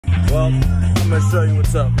Well, I'm gonna show you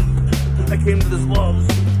what's up. I came to this Love's,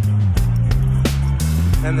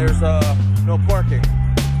 and there's no parking.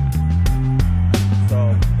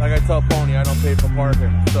 So, like I tell Pony, I don't pay for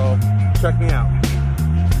parking. So, check me out.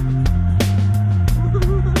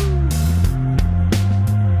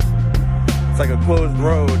 It's like a closed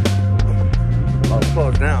road. Oh, it's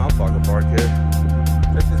closed now. I'm fucking parked here.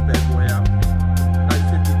 Check this bad boy out. Nice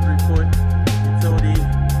 53-foot utility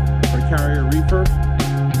for carrier reefer.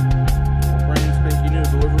 Brand spanking new,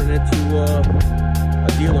 delivering it to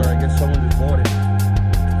a dealer. I guess someone just bought it.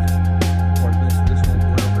 Park this one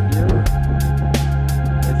going over here.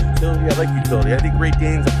 It's utility. I like utility. I think Great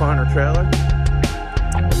Dane's a finer trailer.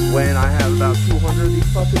 When I have about 200 of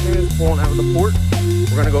these fucking things pulling out of the port,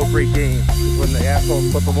 we're gonna go Great Dane. When the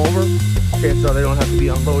assholes flip them over, chances are they don't have to be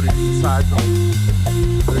unloaded inside them.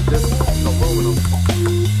 But this is aluminum.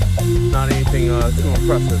 Not anything too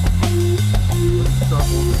impressive.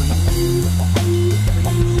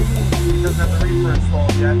 It doesn't have the reefer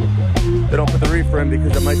installed yet. They don't put the reefer in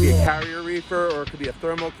because it might be a carrier reefer or it could be a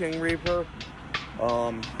Thermo King reefer.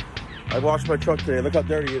 I washed my truck today. Look how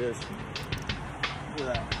dirty it is. Look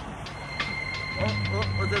at that. Oh,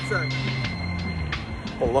 what's that say?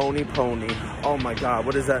 Baloney pony. Oh my God,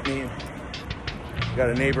 what does that mean? Got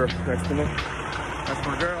a neighbor next to me. That's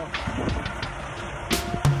my girl.